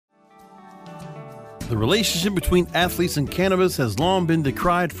The relationship between athletes and cannabis has long been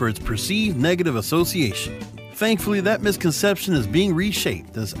decried for its perceived negative association. Thankfully, that misconception is being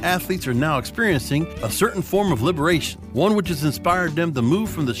reshaped as athletes are now experiencing a certain form of liberation, one which has inspired them to move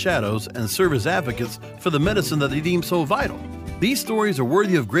from the shadows and serve as advocates for the medicine that they deem so vital. These stories are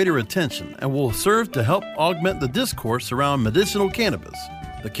worthy of greater attention and will serve to help augment the discourse around medicinal cannabis.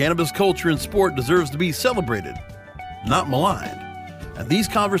 The cannabis culture in sport deserves to be celebrated, not maligned. And these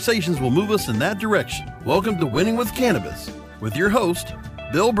conversations will move us in that direction. Welcome to Winning with Cannabis with your host,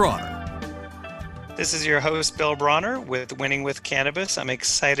 Bill Bronner. This is your host, Bill Bronner, with Winning with Cannabis. I'm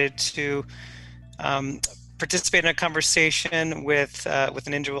excited to participate in a conversation with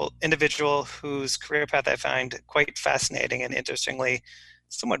an individual whose career path I find quite fascinating and interestingly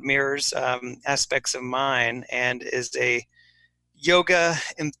somewhat mirrors aspects of mine, and is a yoga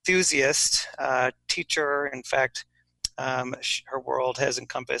enthusiast, teacher. In fact, her world has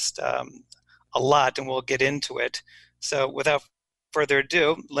encompassed a lot, and we'll get into it. So without further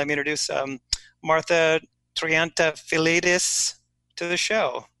ado, let me introduce Martha Triantafilidis to the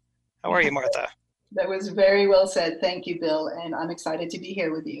show. How are you, Martha? That was very well said. Thank you, Bill. And I'm excited to be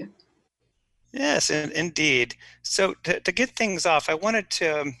here with you. Yes, indeed. So to get things off, I wanted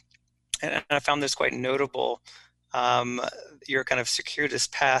to, and I found this quite notable, your kind of circuitous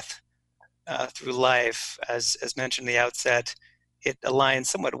path through life, as mentioned in the outset. It aligns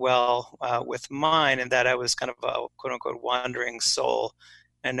somewhat well with mine in that I was kind of a quote-unquote wandering soul.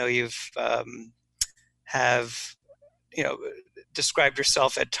 I know you've described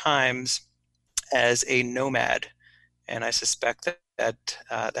yourself at times as a nomad, and I suspect that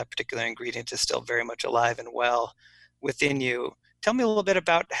particular ingredient is still very much alive and well within you. Tell me a little bit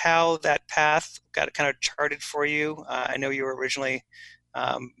about how that path got kind of charted for you. I know you were originally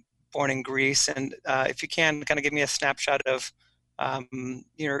born in Greece, and if you can, kind of give me a snapshot of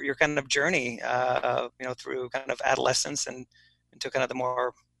your kind of journey, through kind of adolescence and into kind of the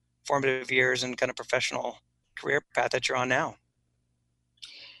more formative years and kind of professional career path that you're on now.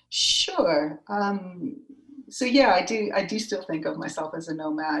 Sure. So yeah, I do still think of myself as a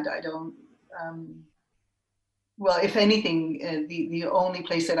nomad. I don't, well, if anything, the only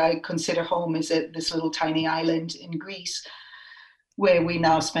place that I consider home is at this little tiny island in Greece, where we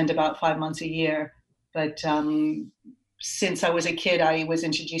now spend about 5 months a year. But since I was a kid, I was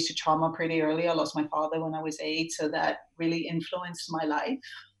introduced to trauma pretty early. I lost my father when I was 8, so that really influenced my life.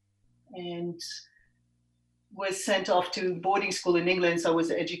 And was sent off to boarding school in England, so I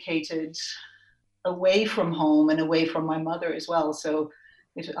was educated away from home and away from my mother as well. So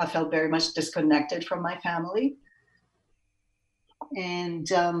I felt very much disconnected from my family. And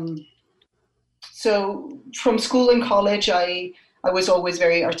so from school and college, I was always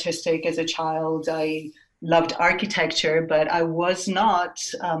very artistic as a child. I loved architecture, but I was not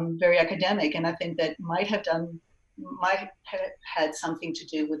very academic. And I think that might have had something to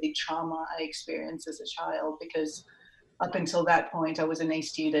do with the trauma I experienced as a child, because up until that point, I was an A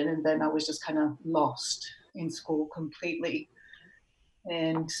student, and then I was just kind of lost in school completely.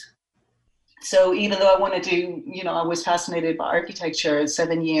 And so even though I wanted to, I was fascinated by architecture,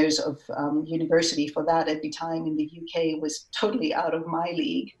 7 years of university for that at the time in the UK was totally out of my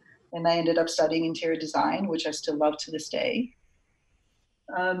league. And I ended up studying interior design, which I still love to this day.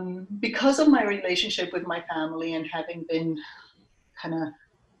 Because of my relationship with my family and having been kind of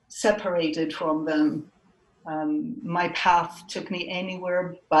separated from them, my path took me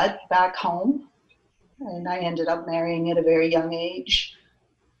anywhere but back home. And I ended up marrying at a very young age,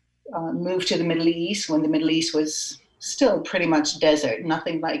 moved to the Middle East when the Middle East was still pretty much desert,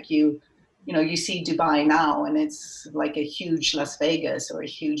 nothing like you see Dubai now, and it's like a huge Las Vegas or a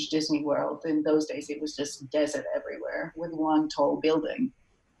huge Disney World. In those days, it was just desert everywhere with one tall building.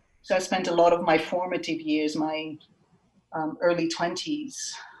 So I spent a lot of my formative years, my early 20s,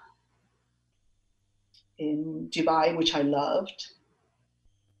 in Dubai, which I loved.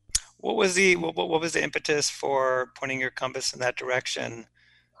 What was the impetus for pointing your compass in that direction?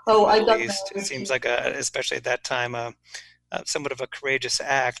 Oh, I got that. It seems like, especially at that time, somewhat of a courageous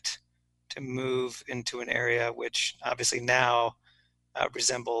act to move into an area which obviously now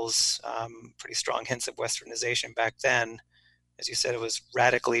resembles pretty strong hints of westernization. Back then, as you said, it was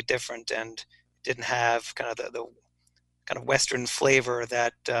radically different and didn't have kind of the kind of Western flavor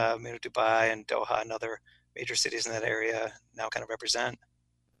that Dubai and Doha and other major cities in that area now kind of represent.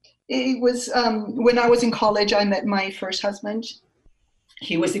 It was when I was in college, I met my first husband.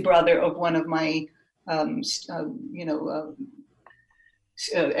 He was the brother of one of my,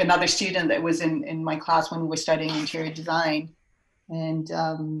 another student that was in my class when we were studying interior design. And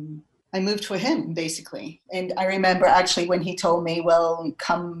I moved for him, basically. And I remember actually when he told me, well,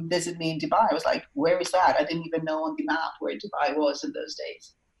 come visit me in Dubai, I was like, where is that? I didn't even know on the map where Dubai was in those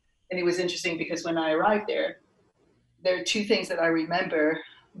days. And it was interesting because when I arrived there are two things that I remember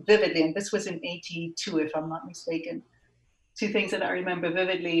vividly, and this was in 82, if I'm not mistaken. Two things that I remember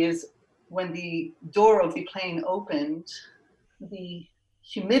vividly is when the door of the plane opened, the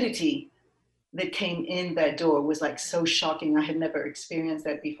humidity that came in that door was like so shocking. I had never experienced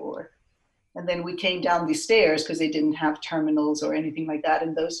that before. And then we came down the stairs because they didn't have terminals or anything like that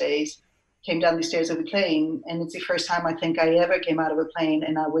in those days. Came down the stairs of the plane, and it's the first time I think I ever came out of a plane,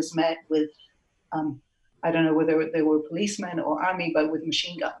 and I was met with, I don't know whether they were policemen or army, but with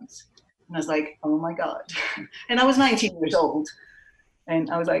machine guns. And I was like, oh my God. And I was 19 years old. And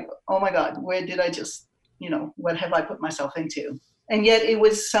I was like, oh my God, where did I just, what have I put myself into? And yet it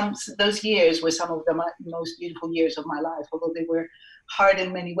was those years were some of the most beautiful years of my life. Although they were hard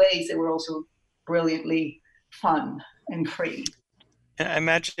in many ways, they were also brilliantly fun and free. And I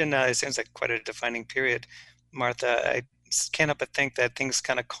imagine it seems like quite a defining period, Martha. I can't help but think that things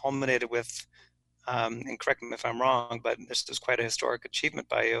kind of culminated with, and correct me if I'm wrong, but this was quite a historic achievement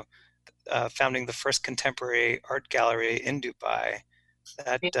by you, founding the first contemporary art gallery in Dubai.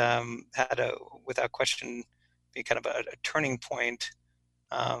 That had without question, be kind of a turning point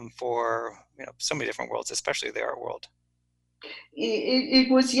for so many different worlds, especially the art world.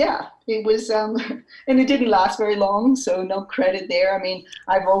 It was, yeah, it was, and it didn't last very long, so no credit there. I mean,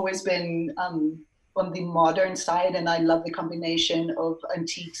 I've always been on the modern side, and I love the combination of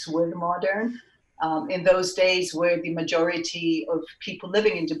antiques with modern. In those days where the majority of people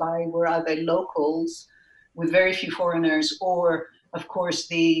living in Dubai were either locals with very few foreigners, or of course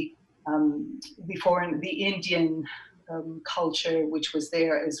the Indian culture, which was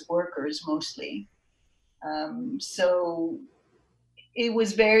there as workers mostly. So it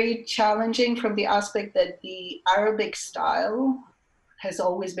was very challenging from the aspect that the Arabic style has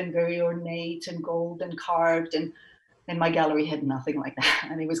always been very ornate and gold and carved, and my gallery had nothing like that,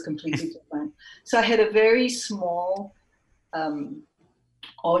 and it was completely different. So I had a very small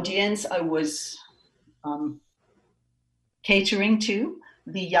audience. I was catering to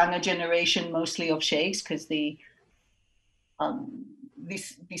the younger generation, mostly of sheikhs, because the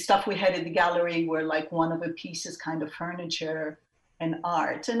stuff we had in the gallery were like one of a pieces kind of furniture and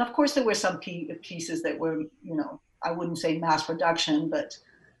art. And of course there were some pieces that were, I wouldn't say mass production, but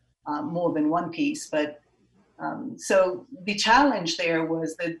more than one piece. But so the challenge there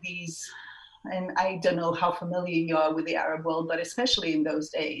was that these, and I don't know how familiar you are with the Arab world, but especially in those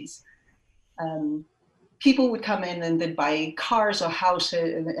days, people would come in and they'd buy cars or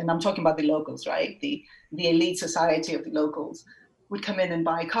houses, and I'm talking about the locals, right? The elite society of the locals would come in and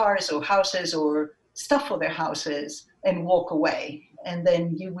buy cars or houses or stuff for their houses and walk away. And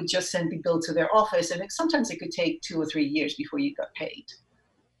then you would just send the bill to their office, and sometimes it could take 2 or 3 years before you got paid.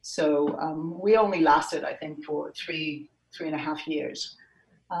 So we only lasted, I think, for 3.5 years.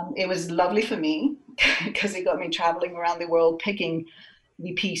 It was lovely for me because it got me traveling around the world, picking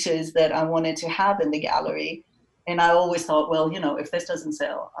the pieces that I wanted to have in the gallery. And I always thought, well, if this doesn't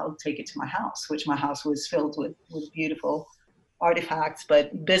sell, I'll take it to my house, which my house was filled with beautiful artifacts.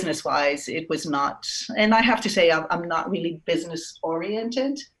 But business-wise, it was not. And I have to say, I'm not really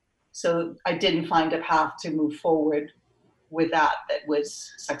business-oriented. So I didn't find a path to move forward with that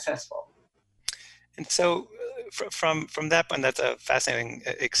was successful. And so from that point, that's a fascinating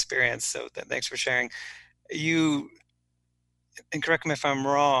experience. So thanks for sharing. You, and correct me if I'm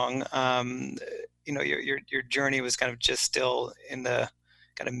wrong, your journey was kind of just still in the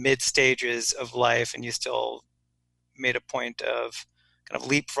kind of mid stages of life, and you still made a point of kind of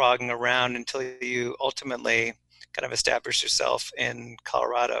leapfrogging around until you ultimately kind of established yourself in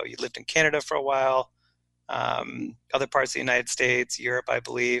Colorado. You lived in Canada for a while, other parts of the United States, Europe, I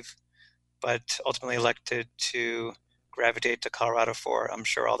believe, but ultimately elected to gravitate to Colorado for, I'm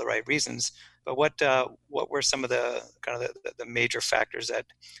sure, all the right reasons. But what were some of the kind of the major factors that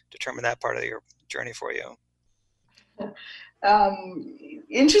determined that part of your journey for you?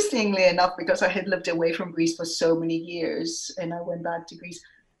 Interestingly enough, because I had lived away from Greece for so many years, and I went back to Greece,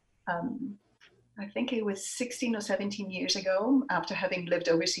 I think it was 16 or 17 years ago, after having lived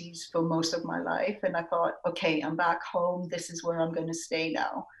overseas for most of my life. And I thought, okay, I'm back home. This is where I'm going to stay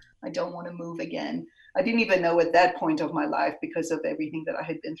now. I don't want to move again. I didn't even know at that point of my life, because of everything that I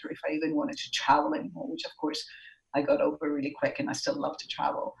had been through, if I even wanted to travel anymore, which of course I got over really quick, and I still love to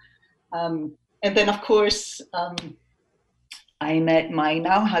travel. And then of course, I met my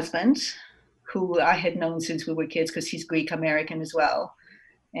now husband, who I had known since we were kids, because he's Greek American as well.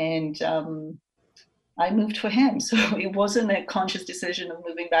 And I moved for him. So it wasn't a conscious decision of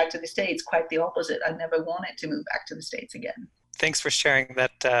moving back to the States. Quite the opposite. I never wanted to move back to the States again. Thanks for sharing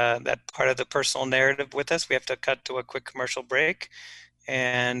that part of the personal narrative with us. We have to cut to a quick commercial break,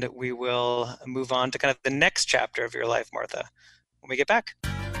 and we will move on to kind of the next chapter of your life, Martha, when we get back.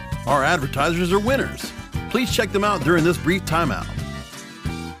 Our advertisers are winners. Please check them out during this brief timeout.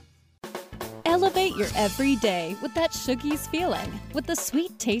 Elevate your everyday with that Shoogies feeling with the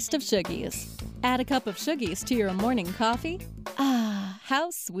sweet taste of Shoogies. Add a cup of Shoogies to your morning coffee. Ah,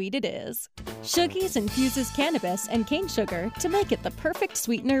 how sweet it is. Shoogies infuses cannabis and cane sugar to make it the perfect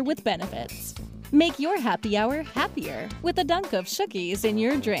sweetener with benefits. Make your happy hour happier with a dunk of Shoogies in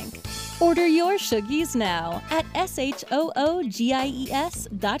your drink. Order your Shoogies now at shoogies.com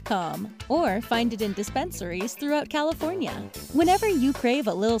or find it in dispensaries throughout California. Whenever you crave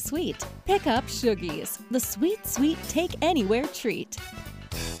a little sweet, pick up Shoogies, the sweet, sweet take anywhere treat.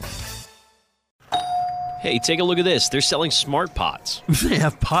 Hey, take a look at this. They're selling smart pots. They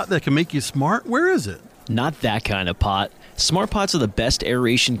have pot that can make you smart? Where is it? Not that kind of pot. Smart pots are the best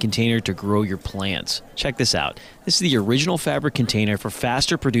aeration container to grow your plants. Check this out. This is the original fabric container for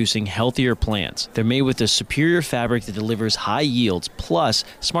faster producing, healthier plants. They're made with a superior fabric that delivers high yields. Plus,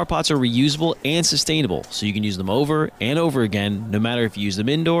 smart pots are reusable and sustainable, so you can use them over and over again, no matter if you use them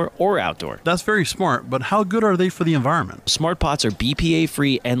indoor or outdoor. That's very smart, but how good are they for the environment? Smart pots are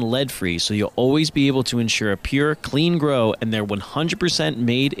BPA-free and lead-free, so you'll always be able to ensure a pure, clean grow, and they're 100%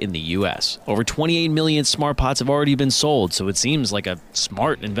 made in the U.S. Over 28 million smart pots have already been sold, so it seems like a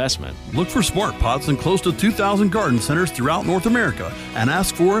smart investment. Look for smart pots in close to 2,000 garden centers throughout North America and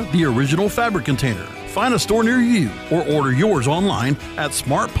ask for the original fabric container. Find a store near you or order yours online at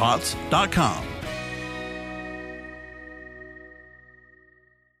smartpots.com.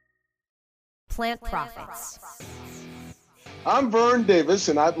 Plant Profits. I'm Vern Davis,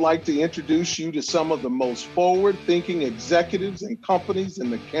 and I'd like to introduce you to some of the most forward-thinking executives and companies in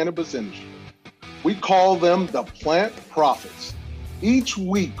the cannabis industry. We call them the Plant Profits. Each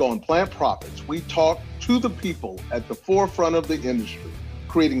week on Plant Profits, we talk to the people at the forefront of the industry,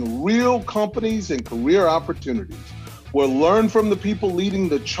 creating real companies and career opportunities. We'll learn from the people leading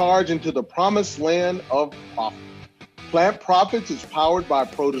the charge into the promised land of profit. Plant Profits is powered by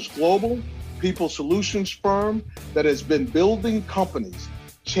Protus Global, people solutions firm that has been building companies,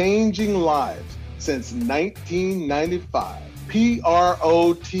 changing lives since 1995.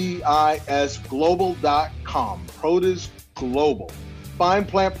 PROTIS global.com, Protus Global. Find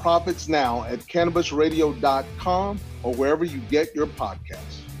Plant Profits now at cannabisradio.com or wherever you get your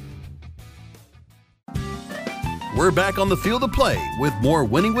podcasts. We're back on the field of play with more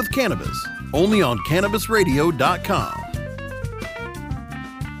Winning with Cannabis, only on cannabisradio.com.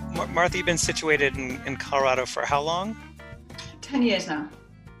 Martha, you've been situated in Colorado for how long? 10 years now.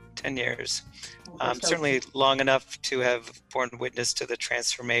 10 years. Certainly long enough to have borne witness to the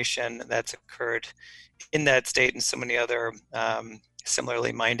transformation that's occurred in that state and so many other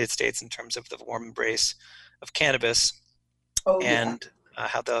similarly minded states in terms of the warm embrace of cannabis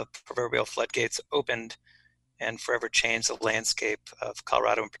how the proverbial floodgates opened and forever changed the landscape of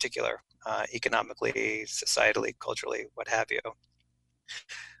Colorado in particular, economically, societally, culturally, what have you.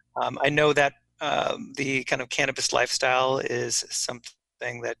 I know that the kind of cannabis lifestyle is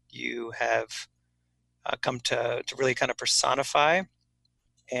something that you have come to really kind of personify.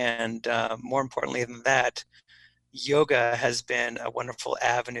 And more importantly than that, yoga has been a wonderful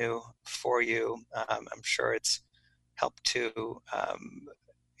avenue for you. I'm sure it's helped to,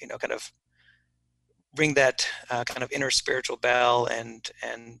 kind of ring that kind of inner spiritual bell and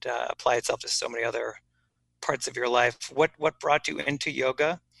apply itself to so many other parts of your life. What brought you into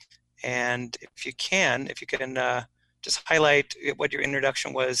yoga? And if you can just highlight what your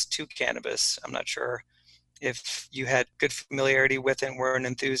introduction was to cannabis. I'm not sure if you had good familiarity with it and were an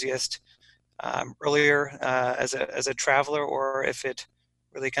enthusiast earlier as a traveler, or if it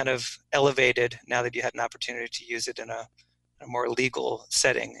really kind of elevated now that you had an opportunity to use it in a more legal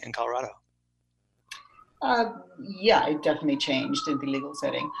setting in Colorado. Yeah, it definitely changed in the legal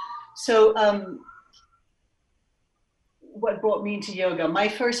setting. So what brought me into yoga? My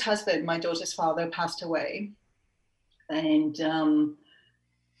first husband, my daughter's father, passed away. And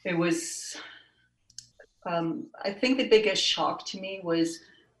it was, I think the biggest shock to me was,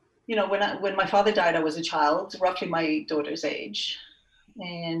 when my father died, I was a child, roughly my daughter's age.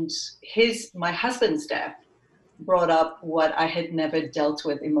 And my husband's death brought up what I had never dealt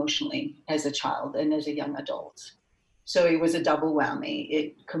with emotionally as a child and as a young adult. So it was a double whammy.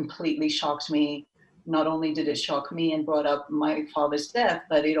 It completely shocked me. Not only did it shock me and brought up my father's death,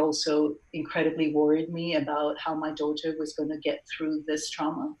 but it also incredibly worried me about how my daughter was going to get through this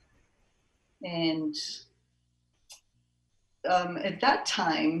trauma. And at that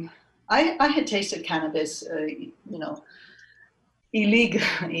time, I had tasted cannabis,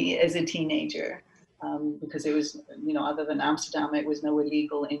 illegally as a teenager, because it was, other than Amsterdam, it was nowhere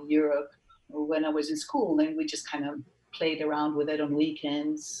legal in Europe. When I was in school, and we just kind of played around with it on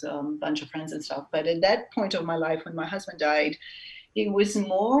weekends, bunch of friends and stuff. But at that point of my life, when my husband died, it was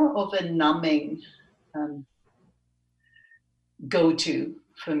more of a numbing go-to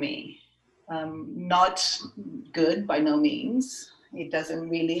for me. Not good by no means. It doesn't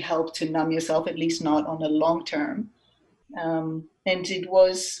really help to numb yourself, at least not on a long term. And it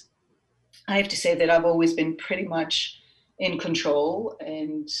was, I have to say that I've always been pretty much in control,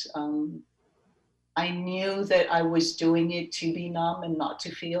 and I knew that I was doing it to be numb and not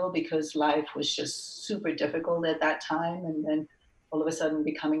to feel, because life was just super difficult at that time. And then all of a sudden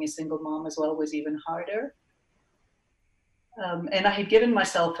becoming a single mom as well was even harder. And I had given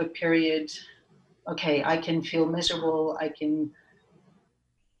myself a period, okay, I can feel miserable, I can,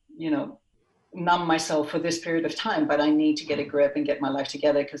 numb myself for this period of time, but I need to get a grip and get my life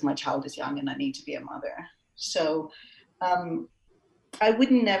together because my child is young and I need to be a mother. So I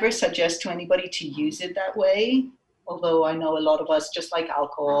would never suggest to anybody to use it that way, although I know a lot of us, just like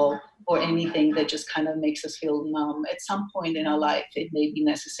alcohol or anything that just kind of makes us feel numb, at some point in our life it may be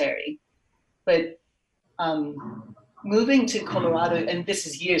necessary. But moving to Colorado, and this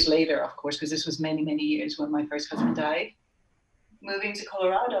is years later, of course, because this was many, many years when my first husband died, moving to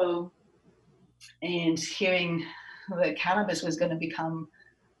Colorado and hearing that cannabis was going to become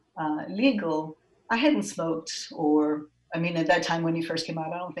legal. I hadn't smoked, at that time when he first came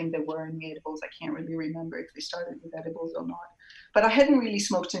out, I don't think there were any edibles. I can't really remember if they started with edibles or not. But I hadn't really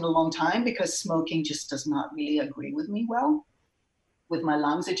smoked in a long time, because smoking just does not really agree with me well. With my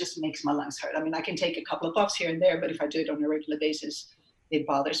lungs, it just makes my lungs hurt. I can take a couple of puffs here and there, but if I do it on a regular basis, it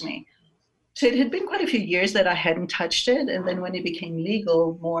bothers me. So it had been quite a few years that I hadn't touched it. And then when it became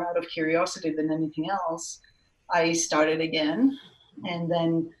legal, more out of curiosity than anything else, I started again, and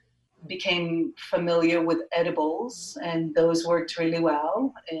then became familiar with edibles, and those worked really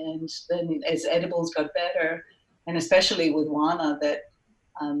well. And then as edibles got better, and especially with Wana, that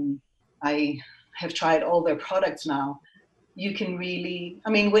I have tried all their products now, you can really,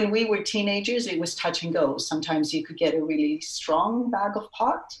 when we were teenagers, it was touch and go. Sometimes you could get a really strong bag of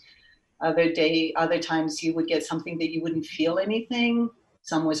pot. Other times you would get something that you wouldn't feel anything.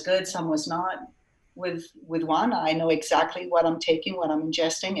 Some was good, some was not. With Wana, I know exactly what I'm taking, what I'm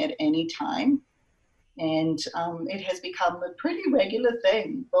ingesting at any time. And it has become a pretty regular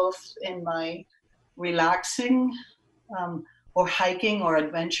thing, both in my relaxing or hiking or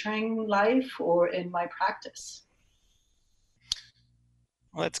adventuring life, or in my practice.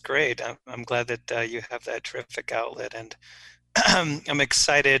 Well, that's great. I'm glad that you have that terrific outlet, and I'm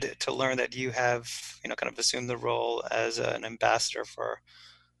excited to learn that you have, kind of assumed the role as an ambassador for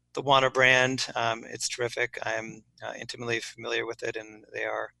the Wana brand. It's terrific. I'm intimately familiar with it, and they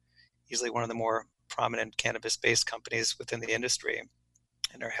are easily one of the more prominent cannabis-based companies within the industry,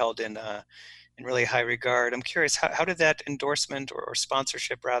 and are held in really high regard. I'm curious, how did that endorsement or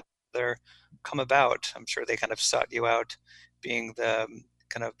sponsorship rather come about? I'm sure they kind of sought you out, being the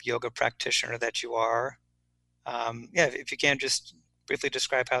kind of yoga practitioner that you are. If you can just briefly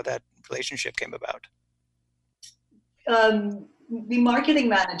describe how that relationship came about. The marketing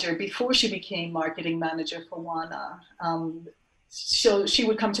manager, before she became marketing manager for Wana, so she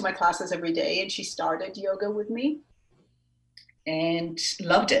would come to my classes every day, and she started yoga with me and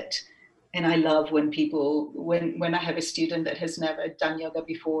loved it. And I love when people, when I have a student that has never done yoga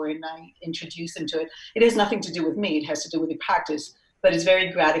before and I introduce them to it, it has nothing to do with me, it has to do with the practice, but it's very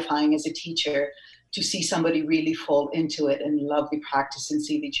gratifying as a teacher to see somebody really fall into it and love the practice and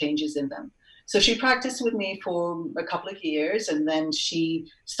see the changes in them. So she practiced with me for a couple of years, and then she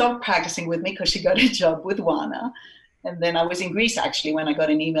stopped practicing with me because she got a job with Wana. And then I was in Greece actually when I got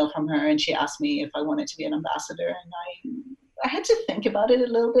an email from her, and she asked me if I wanted to be an ambassador. And I had to think about it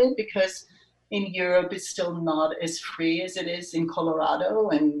a little bit, because in Europe it's still not as free as it is in Colorado,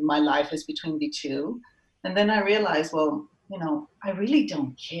 and my life is between the two. And then I realized, well, I really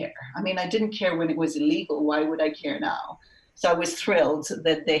don't care. I didn't care when it was illegal. Why would I care now? So I was thrilled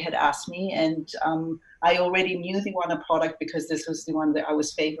that they had asked me, and I already knew the Wana product because this was the one that I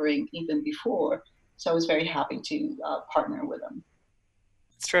was favoring even before. So I was very happy to partner with them.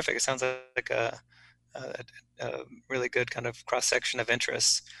 It's terrific. It sounds like a really good kind of cross-section of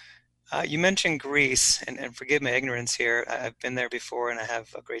interests. You mentioned Greece, and forgive my ignorance here. I've been there before, and I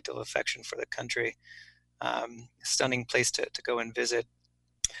have a great deal of affection for the country. Stunning place to go and visit.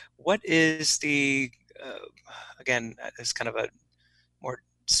 What is the, again, as kind of a more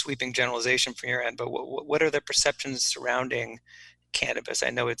sweeping generalization from your end, but what are the perceptions surrounding cannabis? I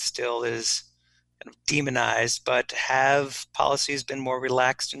know it still is kind of demonized, but have policies been more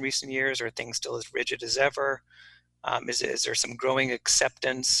relaxed in recent years, or are things still as rigid as ever? Is there some growing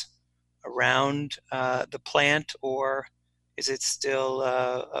acceptance around the plant, or is it still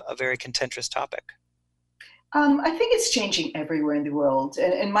a very contentious topic? I think it's changing everywhere in the world.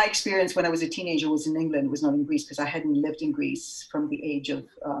 And my experience when I was a teenager was in England, was not in Greece, because I hadn't lived in Greece from the age of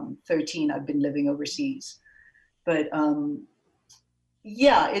 13. I'd been living overseas. But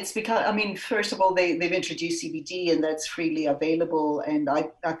yeah, it's because, I mean, first of all, they've introduced CBD and that's freely available. And I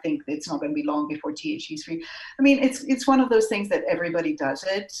think it's not going to be long before THC is free. I mean, it's one of those things that everybody does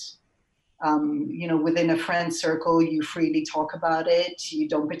it. You know, within a friend circle, you freely talk about it. You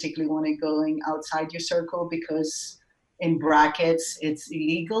don't particularly want it going outside your circle because, in brackets, it's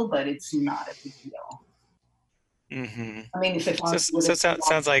illegal, but it's not a big deal. Mm-hmm. I mean, if it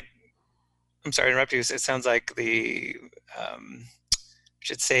sounds like, I'm sorry to interrupt you. It sounds like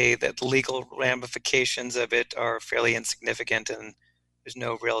should say that the legal ramifications of it are fairly insignificant, and there's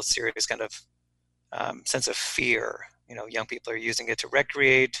no real serious kind of sense of fear. You know, young people are using it to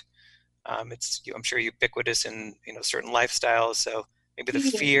recreate. It's, I'm sure, ubiquitous in certain lifestyles. So maybe the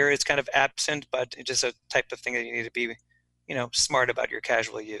fear is kind of absent, but it's just a type of thing that you need to be, smart about your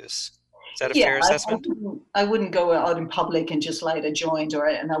casual use. Is that a fair assessment? I wouldn't go out in public and just light a joint,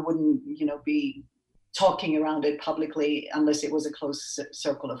 and I wouldn't, be talking around it publicly unless it was a close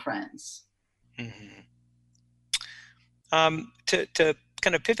circle of friends. Mm-hmm. To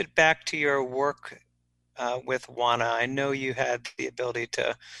kind of pivot back to your work with WANA, I know you had the ability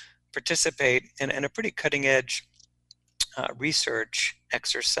to participate in a pretty cutting edge research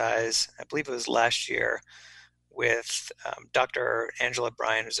exercise. I believe it was last year with Dr. Angela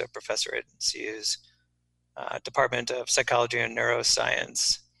Bryan, who's a professor at CU's Department of Psychology and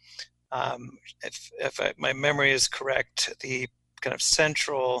Neuroscience. If my memory is correct, the kind of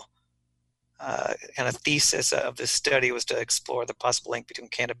central kind of thesis of this study was to explore the possible link between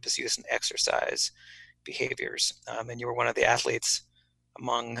cannabis use and exercise behaviors. And you were one of the athletes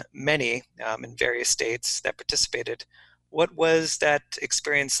among many in various states that participated. What was that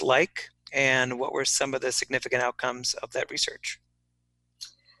experience like, and what were some of the significant outcomes of that research?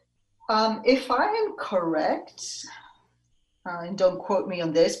 If I am correct, and don't quote me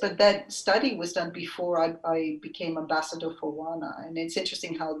on this, but that study was done before I became ambassador for WANA. And it's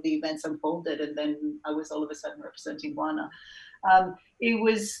interesting how the events unfolded, and then I was all of a sudden representing WANA.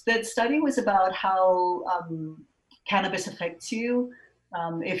 That study was about how cannabis affects you,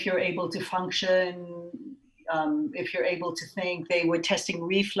 if you're able to function, if you're able to think. They were testing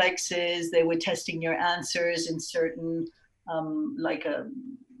reflexes, they were testing your answers in certain,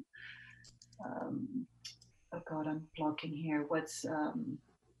 oh God, I'm blocking here. What's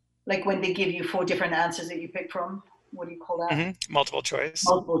like when they give you 4 different answers that you pick from? What do you call that? Mm-hmm. Multiple choice.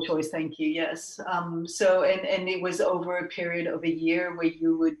 Multiple choice, thank you, yes. So, and it was over a period of a year where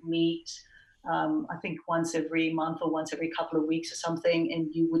you would meet, I think once every month or once every couple of weeks or something, and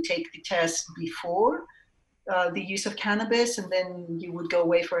you would take the test before the use of cannabis, and then you would go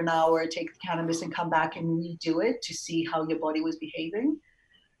away for an hour, take the cannabis and come back and redo it to see how your body was behaving.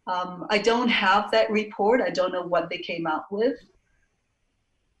 I don't have that report. I don't know what they came out with.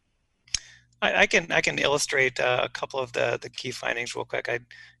 I can illustrate a couple of the key findings real quick. I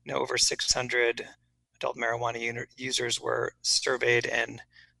know over 600 adult marijuana users were surveyed and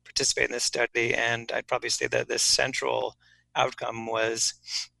participated in this study, and I'd probably say that the central outcome was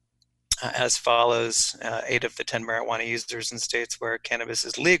as follows. 8 of the 10 marijuana users in states where cannabis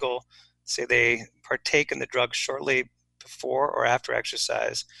is legal say they partake in the drug shortly before or after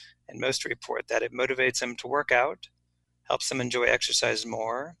exercise, and most report that it motivates them to work out, helps them enjoy exercise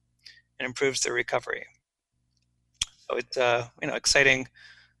more, and improves their recovery. So it's exciting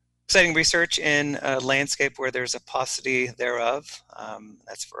research in a landscape where there's a paucity thereof.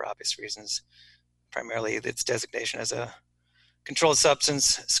 That's for obvious reasons. Primarily, its designation as a controlled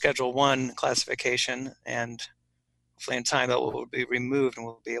substance Schedule I classification, and hopefully in time that will be removed, and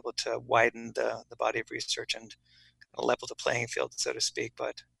we'll be able to widen the body of research and level the playing field, so to speak.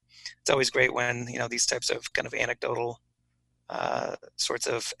 But it's always great when these types of kind of anecdotal sorts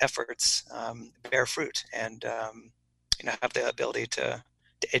of efforts bear fruit and have the ability to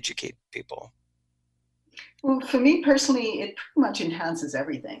educate people. Well, for me personally, it pretty much enhances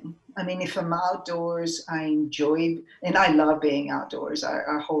everything. I mean, if I'm outdoors, I enjoy, and I love being outdoors.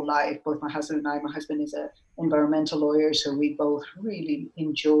 Our whole life, both my husband and I. My husband is an environmental lawyer, so we both really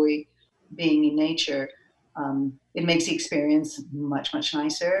enjoy being in nature. It makes the experience much, much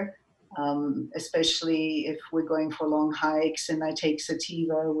nicer. especially if we're going for long hikes, and I take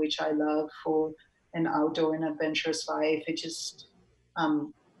sativa, which I love for an outdoor and adventurous life. It just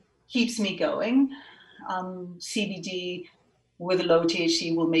keeps me going. CBD with low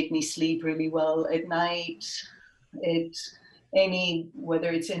THC will make me sleep really well at night.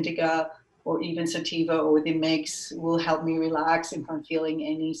 Whether it's indica or even sativa or the mix, will help me relax if I'm feeling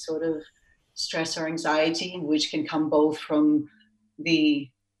any sort of stress or anxiety, which can come both from the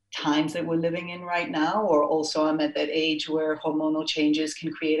times that we're living in right now, or also I'm at that age where hormonal changes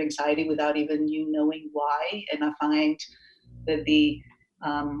can create anxiety without even you knowing why. And I find that the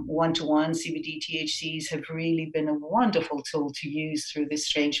one-to-one CBD THCs have really been a wonderful tool to use through this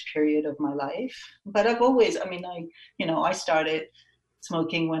strange period of my life. But I started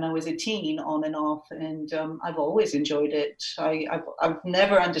smoking when I was a teen, on and off, and I've always enjoyed it. I've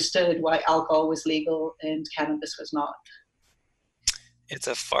never understood why alcohol was legal and cannabis was not. It's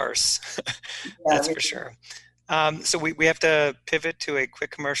a farce. Yeah, That's for sure. So we have to pivot to a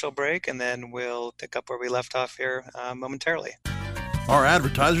quick commercial break, and then we'll pick up where we left off here momentarily. Our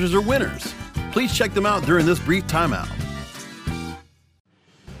advertisers are winners. Please check them out during this brief timeout.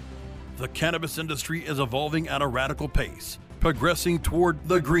 The cannabis industry is evolving at a radical pace, progressing toward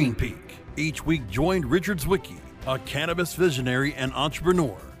the green peak. Each week, join Richard Zwicky, a cannabis visionary and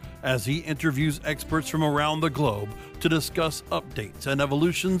entrepreneur, as he interviews experts from around the globe to discuss updates and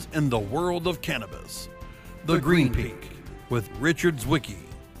evolutions in the world of cannabis. The Green Peak with Richard Zwicky.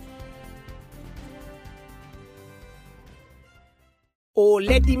 Oh,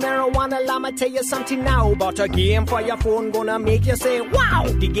 let the marijuana llama tell you something now about a game for your phone gonna make you say, wow!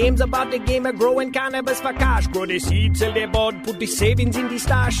 The game's about the game of growing cannabis for cash. Grow the seed, sell the bud, put the savings in the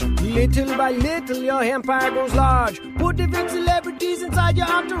stash. Little by little, your empire grows large. Put the big celebrities inside your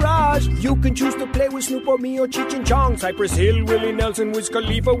entourage. You can choose to play with Snoop or me or Cheech and Chong, Cypress Hill, Willie Nelson, Wiz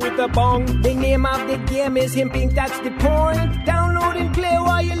Khalifa with a bong. The name of the game is Hemp Inc., that's the point. Download and play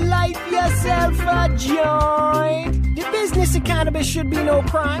while you light yourself a joint. The business of cannabis should be no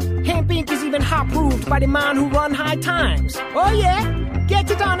crime. Hemp Inc. is even hot-proofed by the man who run High Times. Oh yeah?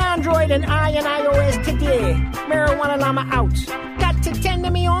 Get it on Android and iOS today. Marijuana llama out. Got to tend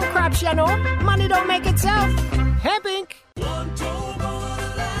to me own crops, you know. Money don't make itself. Hemp Inc.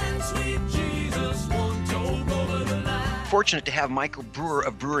 Fortunate to have Michael Brewer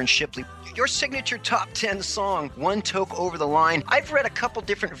of Brewer and Shipley. Your signature top 10 song, One Toke Over the Line. I've read a couple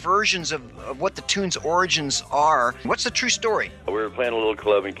different versions of what the tune's origins are. What's the true story? We were playing a little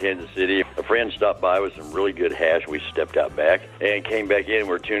club in Kansas City. A friend stopped by with some really good hash. We stepped out back and came back in.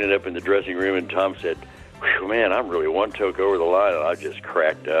 We're tuning up in the dressing room, and Tom said, man, I'm really one toke over the line. And I just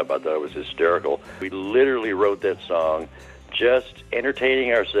cracked up. I thought it was hysterical. We literally wrote that song just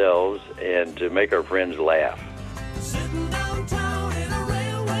entertaining ourselves and to make our friends laugh. Sitting downtown in a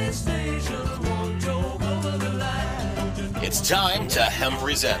railway station, one toke over the line. It's time to Hemp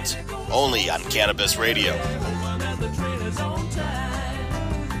Present, only on Cannabis Radio.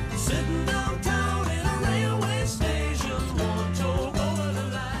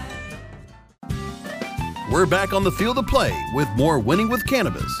 We're back on the field of play with more Winning with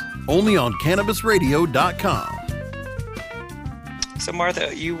Cannabis, only on CannabisRadio.com. So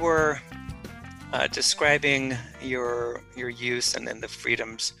Martha, you were describing your use and then the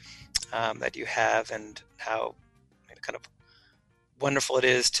freedoms that you have, and how kind of wonderful it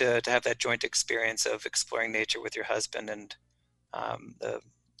is to have that joint experience of exploring nature with your husband, and the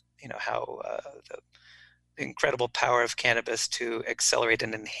incredible power of cannabis to accelerate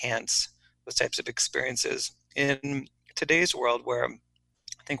and enhance those types of experiences. In today's world, where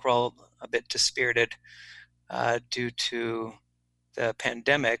I think we're all a bit dispirited due to the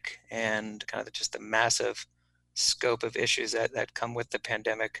pandemic and kind of just the massive scope of issues that come with the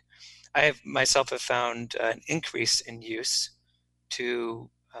pandemic, I myself have found an increase in use to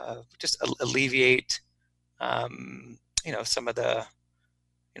just alleviate, some of the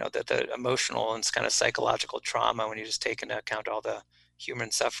emotional and kind of psychological trauma when you just take into account all the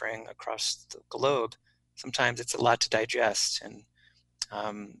human suffering across the globe. Sometimes it's a lot to digest. And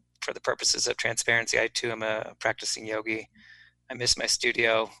for the purposes of transparency, I too am a practicing yogi. I miss my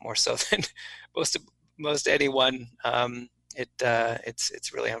studio more so than most anyone.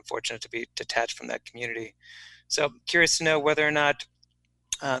 It's really unfortunate to be detached from that community. So curious to know whether or not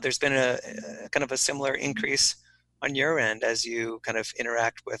there's been a kind of a similar increase on your end as you kind of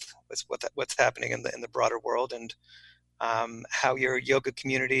interact with what's happening in the broader world, and how your yoga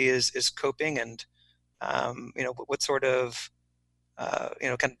community is coping, and what sort of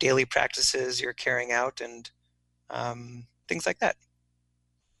kind of daily practices you're carrying out, and things like that.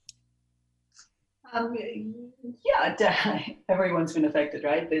 Um, everyone's been affected,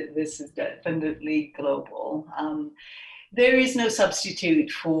 right? This is definitely global. There is no substitute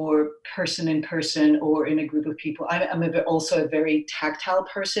for person in person or in a group of people. I'm also a very tactile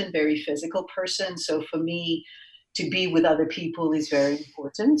person, very physical person. So for me, to be with other people is very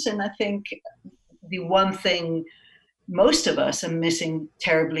important. And I think the one thing most of us are missing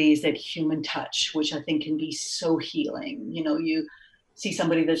terribly is that human touch, which I think can be so healing. You know, you see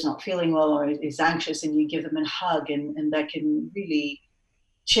somebody that's not feeling well or is anxious and you give them a hug, and that can really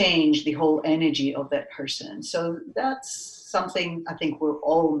change the whole energy of that person. So that's something I think we're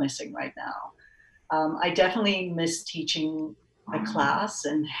all missing right now. I definitely miss teaching a class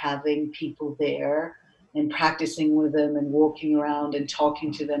and having people there and practicing with them and walking around and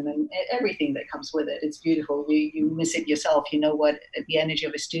talking to them and everything that comes with it. It's beautiful. You miss it yourself. You know what the energy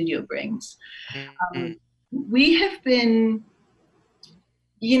of a studio brings. We have been,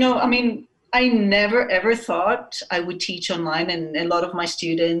 I mean, I never ever thought I would teach online, and a lot of my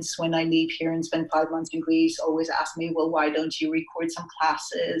students, when I leave here and spend 5 months in Greece, always ask me, well, why don't you record some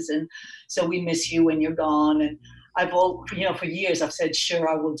classes? And so we miss you when you're gone. And for years I've said, sure,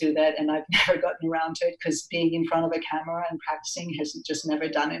 I will do that. And I've never gotten around to it because being in front of a camera and practicing has just never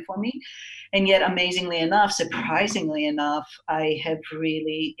done it for me. And yet, amazingly enough, surprisingly enough, I have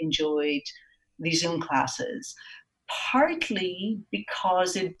really enjoyed the Zoom classes. Partly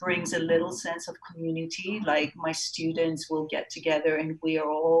because it brings a little sense of community, like my students will get together and we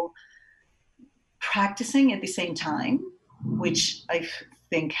are all practicing at the same time, which I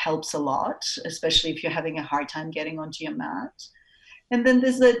think helps a lot, especially if you're having a hard time getting onto your mat. And then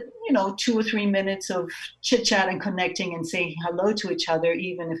there's 2 or 3 minutes of chit chat and connecting and saying hello to each other,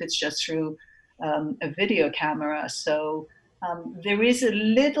 even if it's just through a video camera. So there is a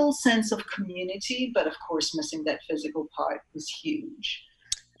little sense of community, but of course, missing that physical part is huge.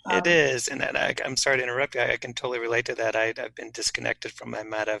 It is, and I'm sorry to interrupt you. I can totally relate to that. I've been disconnected from my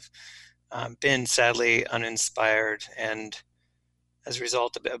mat. I've been sadly uninspired, and as a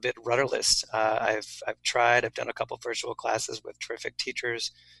result, a bit rudderless. I've done a couple virtual classes with terrific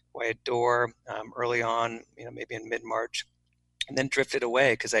teachers who I adore early on, maybe in mid-March, and then drifted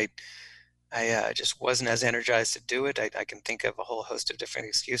away because I just wasn't as energized to do it. I can think of a whole host of different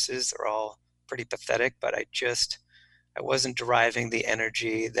excuses. They're all pretty pathetic, but I wasn't deriving the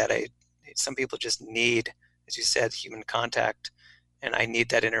energy that some people just need, as you said, human contact. And I need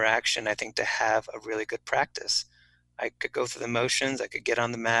that interaction, I think, to have a really good practice. I could go through the motions, I could get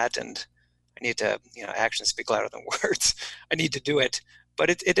on the mat, and I need to, actions speak louder than words. I need to do it, but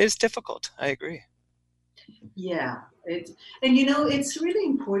it is difficult. I agree. Yeah, it's really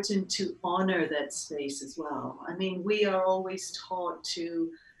important to honor that space as well. I mean, we are always taught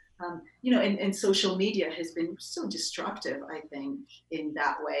to, and social media has been so destructive, I think, in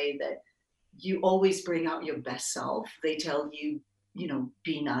that way that you always bring out your best self. They tell you,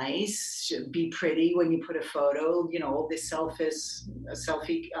 be nice, be pretty when you put a photo, all this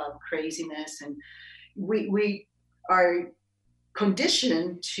selfie craziness. And we are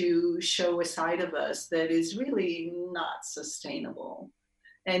conditioned to show a side of us that is really not sustainable.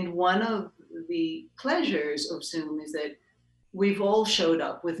 And one of the pleasures of Zoom is that we've all showed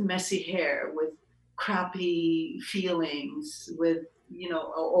up with messy hair, with crappy feelings, with,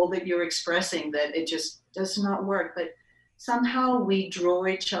 all that you're expressing, that it just does not work. But somehow we draw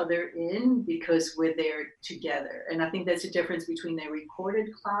each other in because we're there together. And I think that's the difference between a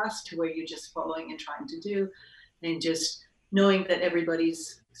recorded class to where you're just following and trying to do, and just knowing that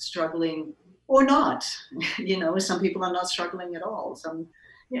everybody's struggling or not. Some people are not struggling at all.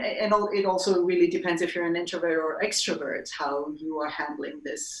 It also really depends if you're an introvert or extrovert, how you are handling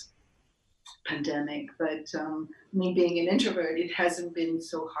this pandemic. But me being an introvert, it hasn't been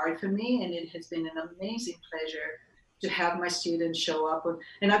so hard for me, and it has been an amazing pleasure to have my students show up.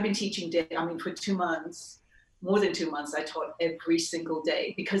 And I've been teaching for 2 months, more than 2 months, I taught every single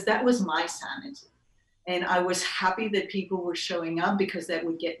day because that was my sanity. And I was happy that people were showing up because that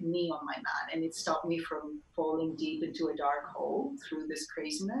would get me on my mat, and it stopped me from falling deep into a dark hole through this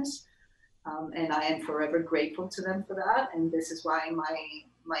craziness. And I am forever grateful to them for that. And this is why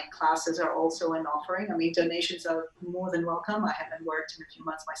my classes are also an offering. I mean, donations are more than welcome. I haven't worked in a few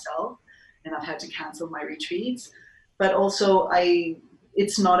months myself, and I've had to cancel my retreats. But also,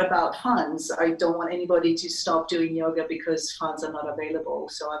 it's not about funds. I don't want anybody to stop doing yoga because funds are not available.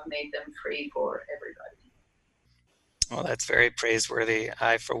 So I've made them free for everybody. Well, that's very praiseworthy.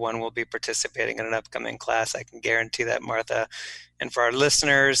 I, for one, will be participating in an upcoming class. I can guarantee that, Martha. And for our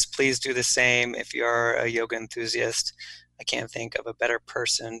listeners, please do the same. If you're a yoga enthusiast, I can't think of a better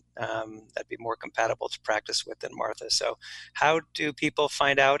person that'd be more compatible to practice with than Martha. So how do people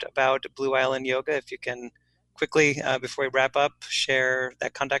find out about Blue Island Yoga? If you can quickly, before we wrap up, share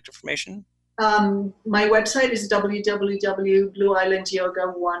that contact information. My website is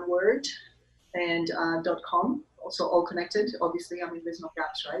www.blueislandyoga, one word, and .com. Also all connected, obviously. I mean, there's no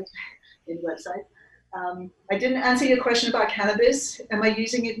gaps, right, in the website. I didn't answer your question about cannabis. Am I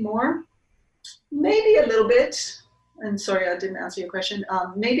using it more? Maybe a little bit. And sorry, I didn't answer your question.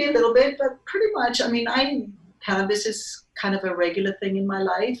 Maybe a little bit, but pretty much, I mean, cannabis is kind of a regular thing in my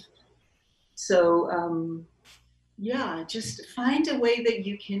life. So, yeah, just find a way that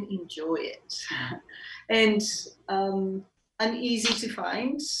you can enjoy it. And I'm easy to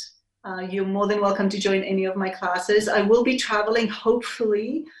find. You're more than welcome to join any of my classes. I will be traveling,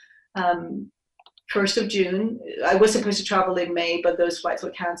 hopefully, 1st of June. I was supposed to travel in May, but those flights were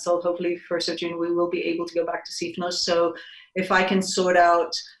canceled. Hopefully 1st of June, we will be able to go back to Sifnos. So if I can sort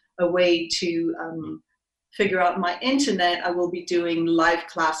out a way to figure out my internet, I will be doing live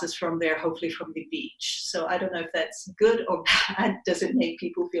classes from there, hopefully from the beach. So I don't know if that's good or bad. Does it make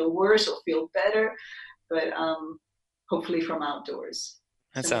people feel worse or feel better? But hopefully from outdoors.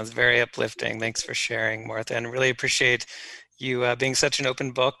 That sounds very uplifting. Thanks for sharing, Martha, and really appreciate you being such an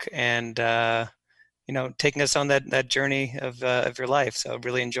open book and taking us on that journey of your life. So I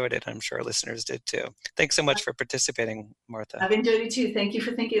really enjoyed it. I'm sure our listeners did too. Thanks so much for participating, Martha. I've enjoyed it too. Thank you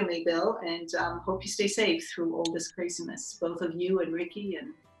for thinking of me, Bill, and hope you stay safe through all this craziness, both of you and Ricky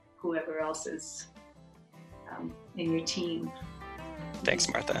and whoever else is in your team. Thanks,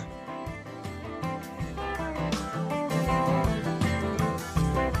 Martha.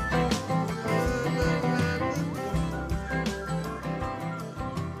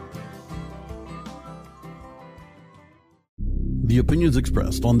 The opinions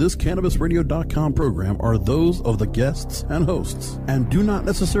expressed on this CannabisRadio.com program are those of the guests and hosts and do not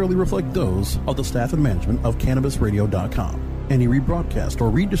necessarily reflect those of the staff and management of CannabisRadio.com. Any rebroadcast or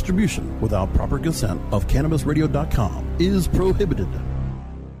redistribution without proper consent of CannabisRadio.com is prohibited.